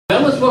Now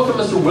let's welcome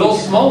Mr. Will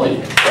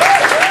Smalley.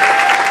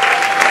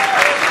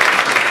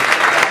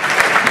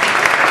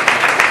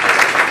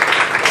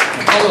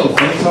 Hello,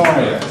 folks. How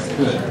are you?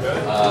 Good.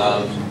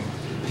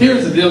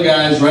 Here's the deal,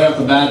 guys. Right off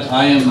the bat,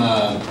 I am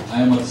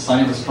what the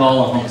scientists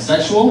call a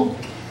homosexual.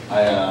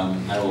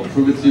 I will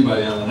prove it to you by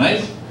the end of the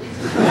night.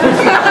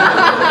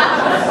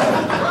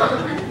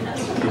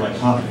 Do my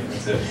comedy.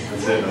 That's it.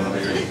 That's it. I don't know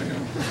what you're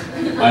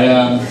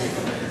thinking.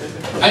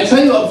 I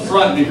tell you up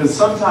front because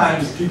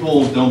sometimes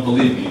people don't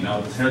believe me. Now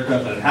with this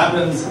haircut, but it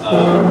happens.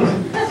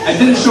 I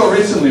did a show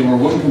recently where a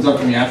woman comes up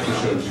to me after the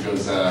show and she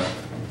goes,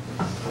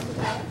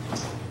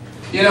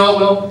 "You know what,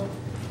 Will?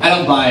 I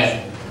don't buy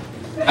it.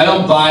 I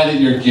don't buy that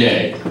you're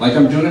gay. Like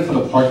I'm doing it for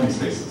the parking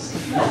spaces."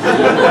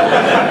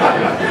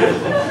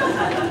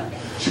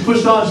 She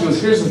pushed on, she goes,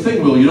 "Here's the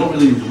thing, Will, you don't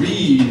really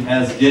read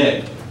as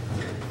gay."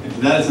 And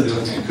to that I said the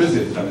only thing I could say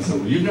at the time. I said,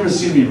 "Well, you've never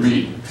seen me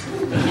read."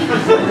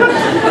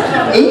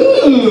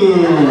 Ooh!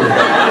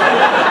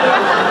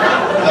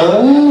 Oh!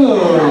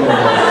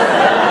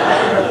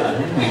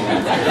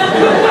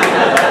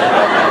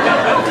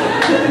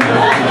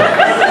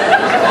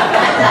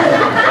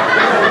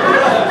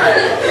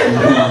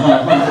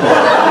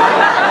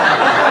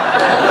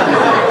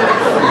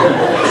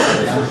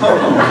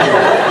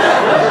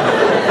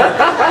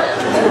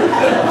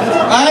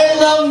 I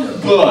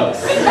love books.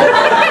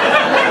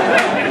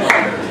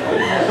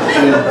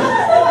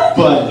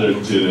 Butler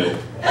did it.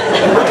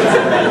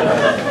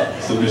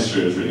 It's a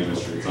mystery. I was reading a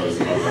mystery. It's always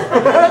about that.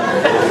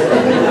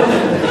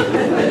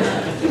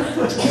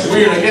 It's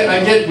weird.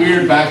 I get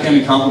weird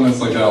backhanded compliments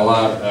like that a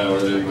lot. Where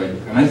they're like,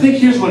 and I think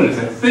here's what it is.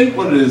 I think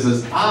what it is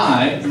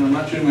I'm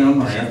not shooting my own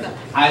horn here.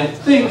 I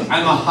think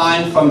I'm a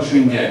high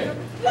functioning gay.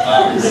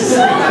 There's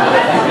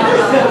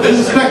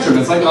a spectrum.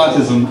 It's like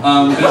autism.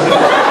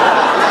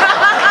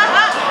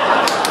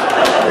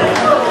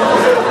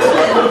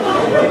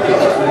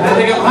 I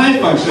think I'm high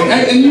functioning.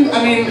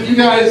 You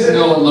guys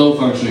know what low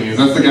functioning is.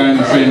 That's the guy in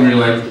the train where you're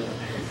like,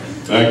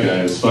 that guy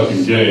is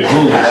fucking gay.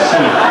 Holy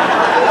shit.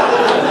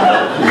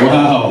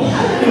 Wow.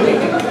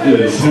 It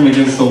is him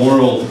against the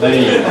world.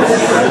 Hey.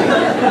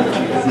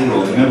 He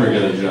will never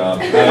get a job.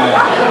 I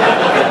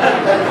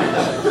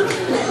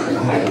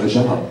got a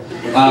job.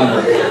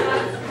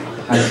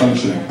 High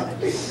functioning.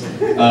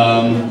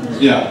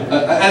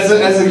 As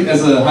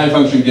a high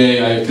functioning gay,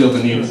 I feel the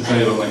need to tell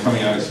you about my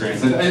coming out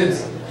experience.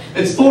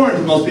 It's foreign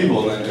to most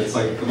people, and it's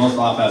like the most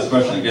off-ass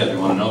question I get. They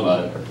want to know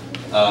about it.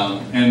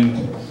 And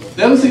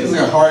the other thing is like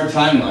a hard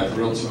time in life, a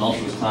real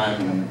tumultuous time,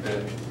 and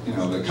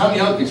the coming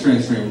out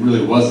experience for me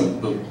really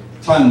wasn't. The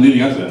time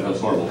leading up to that was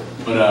horrible.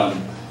 But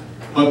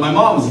my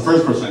mom was the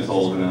first person I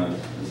told, and I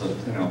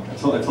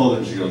told her,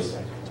 and she goes,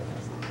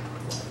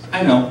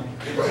 "I know."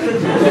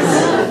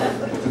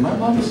 Did my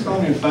mom just call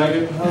me a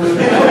faggot?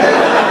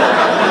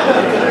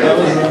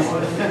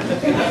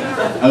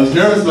 I was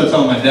nervous about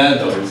telling my dad,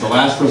 though. It was the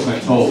last person I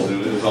told.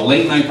 It was a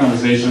late night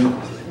conversation,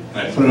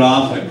 and I put it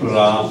off, and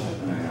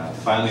I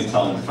finally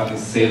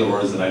say the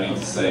words that I need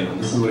to say. And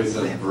this is what he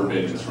says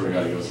verbatim. I swear to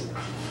God, he goes,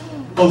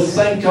 "Oh,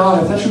 thank God,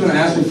 I thought you were going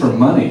to ask me for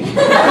money."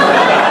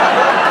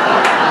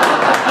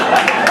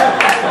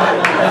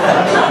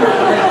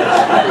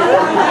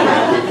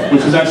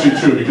 Which is actually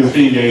true, because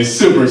being gay is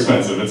super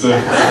expensive. It's a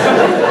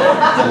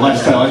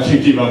lifestyle I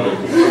can't keep up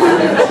with.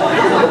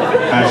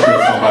 Half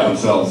shirts don't buy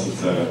themselves.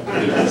 It's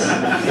ridiculous.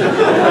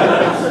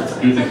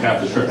 You think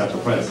half the shirt, half the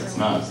price. It's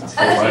not. It's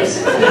full price.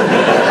 It's a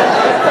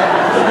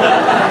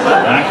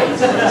racket.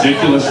 It's a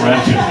ridiculous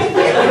racket.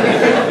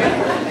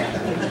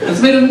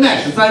 It's made of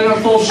mesh. It's not even a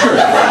full shirt.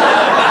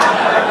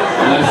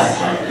 Less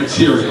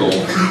material,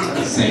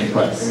 the same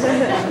price.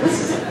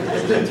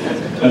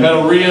 I've had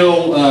a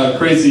real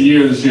crazy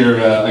year this year.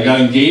 I got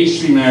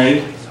engaged to be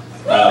married.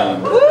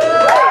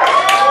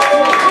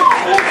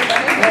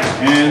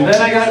 And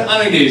then I got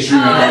unengaged to be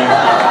married.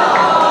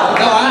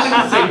 No, I like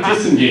to say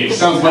disengaged.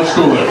 Sounds much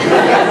cooler.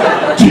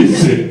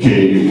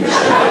 Disengaged.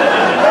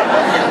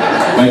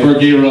 Like we're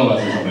gay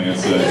robots or something.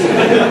 It's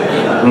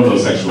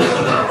robosexual.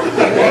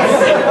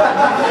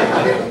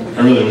 I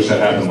really wish that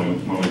happened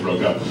when we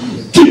broke up.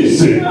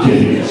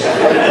 Disengaged.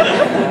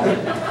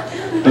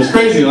 It's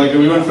crazy, like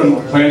we went from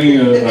planning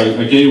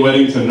a gay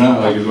wedding to not,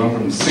 like it went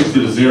from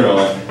 60 to 0.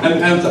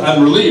 And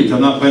I'm relieved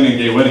I'm not planning a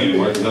gay wedding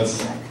anymore, because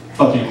that's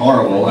fucking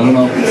horrible. I don't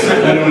know if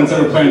anyone's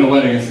ever planned a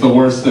wedding, it's the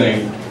worst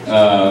thing.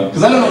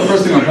 Because I don't know the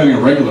first thing I'm planning a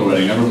regular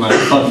wedding, never mind a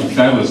fucking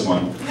fabulous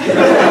one.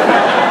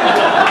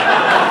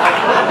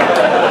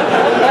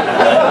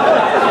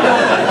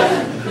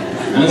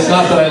 And it's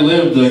not that I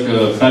lived like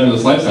a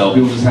fabulous lifestyle.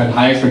 People just had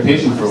high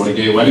expectations for what a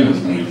gay wedding was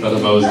going to be. Thought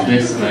that was the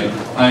case, and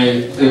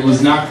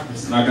it's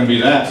not going to be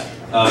that.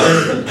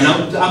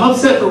 And I'm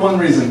upset for one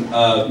reason.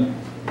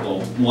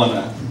 Well, one,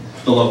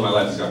 the love of my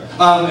life is gone.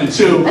 And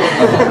two,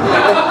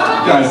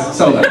 guys,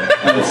 settle down.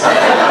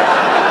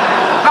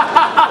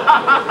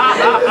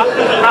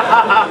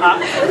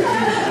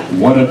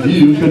 One of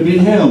you could be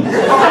him.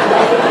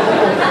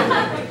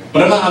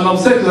 But I'm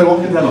upset because I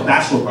won't get to have a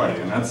bachelor party,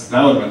 and that's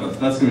going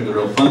to be the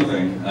real fun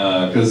thing.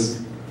 Because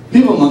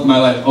people in my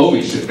life owe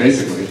me shit,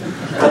 basically.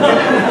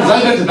 Because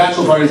I've been to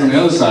bachelor parties on the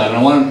other side, and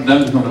I wanted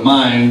them to come to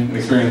mine and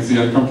experience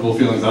the uncomfortable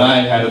feelings that I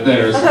had at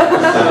theirs. Because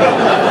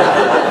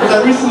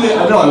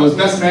I was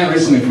best man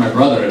recently for my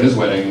brother at his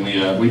wedding,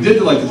 and we did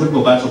the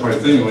typical bachelor party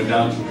thing. We went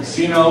down to a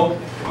casino,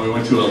 and we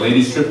went to a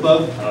ladies strip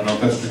club. I don't know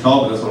if that's what you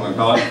call it, but that's what I'm going to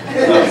call it.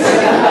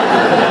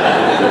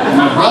 And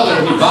my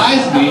brother, he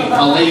buys me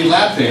a lady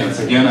lap dance.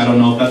 Again, I don't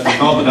know if that's what you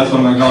call it, but that's what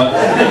I'm going to call it.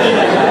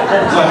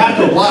 So I had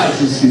to oblige,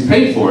 because he's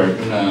paid for it.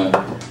 And,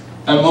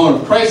 at a moment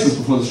of crisis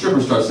before the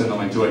stripper starts in, I'm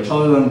like, do I tell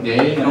her that I'm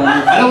gay?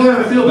 I don't want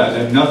her to feel bad,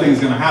 that nothing's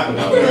going to happen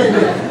out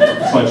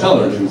there. So I tell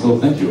her, and she goes, oh,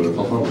 thank you, I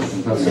felt horrible.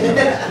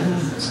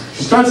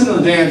 She starts into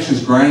the dance,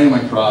 she's grinding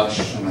my crotch,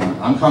 and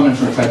I'm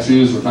commenting on her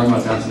tattoos, we're talking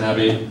about Downton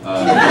Abbey.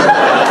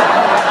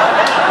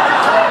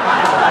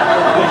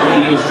 What do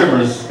you do with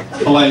strippers?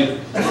 Polite.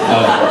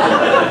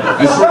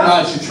 I swear to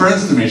God, she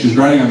turns to me, she's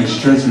grinding on me,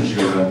 she turns to me, she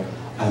goes,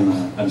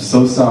 I'm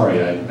so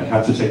sorry, I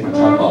have to take my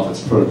top off,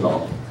 it's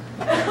protocol.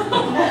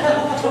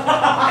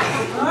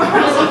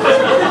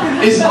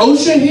 Is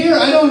OSHA here?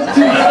 I don't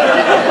do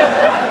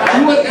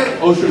what?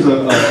 OSHA's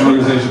an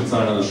organization, it's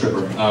not another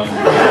stripper. It's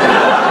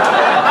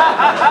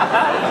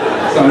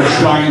not a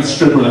giant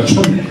stripper that's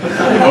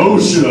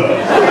OSHA.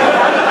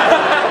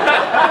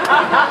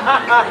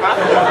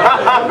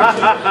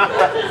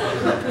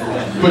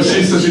 But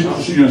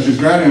she's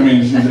grabbing me,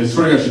 and I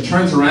swear to God, she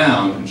turns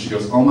around and she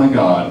goes, oh my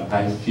God,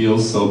 I feel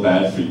so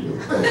bad for you.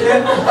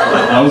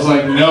 I was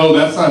like, no,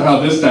 that's not how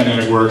this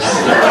dynamic works.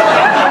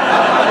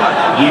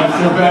 You don't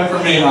feel bad for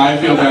me, I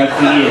feel bad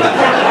for you.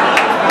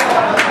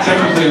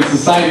 Technically, in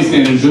society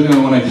standards, you're the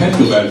only one I can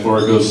feel bad for.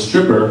 It goes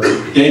stripper,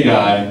 gay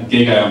guy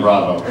on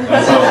Bravo.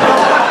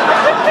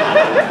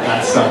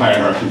 That's the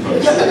hierarchy,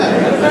 folks.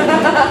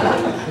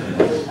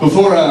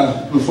 Before I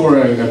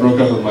broke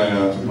up with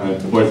my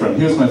boyfriend,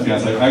 he was my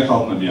fiance. I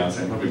call him my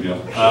Beyonce, no big deal.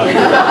 You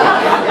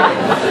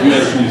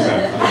guys can use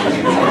that.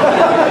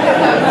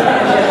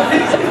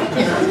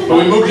 But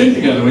we moved in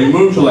together. We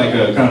moved to like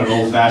a kind of an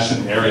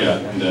old-fashioned area,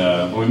 and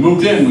when we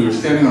moved in, we were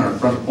standing on our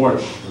front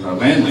porch with our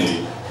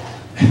landlady,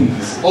 and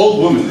this old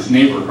woman, this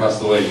neighbor across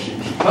the way, she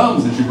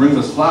comes and she brings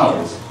us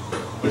flowers,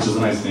 which is a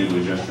nice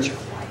neighborly gesture.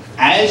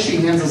 As she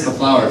hands us the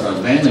flowers, our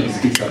landlady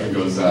speaks up and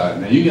goes,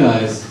 now you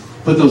guys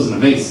put those in a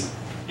vase.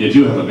 You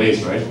do have a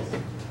vase, right?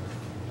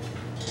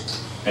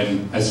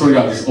 And I swear to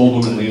God, this old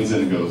woman leans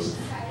in and goes,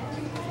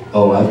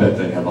 oh, I bet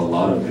they have a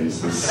lot of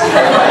vases.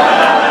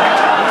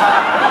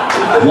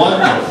 What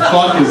the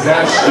fuck is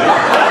that shit?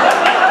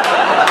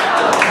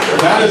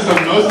 That is the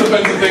most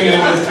offensive thing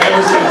anyone's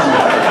ever said to me.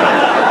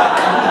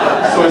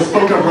 So I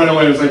spoke up right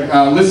away. I was like,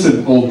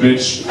 listen, old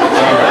bitch.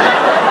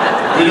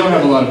 We don't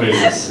have a lot of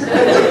vases. We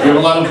have a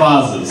lot of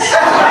vases.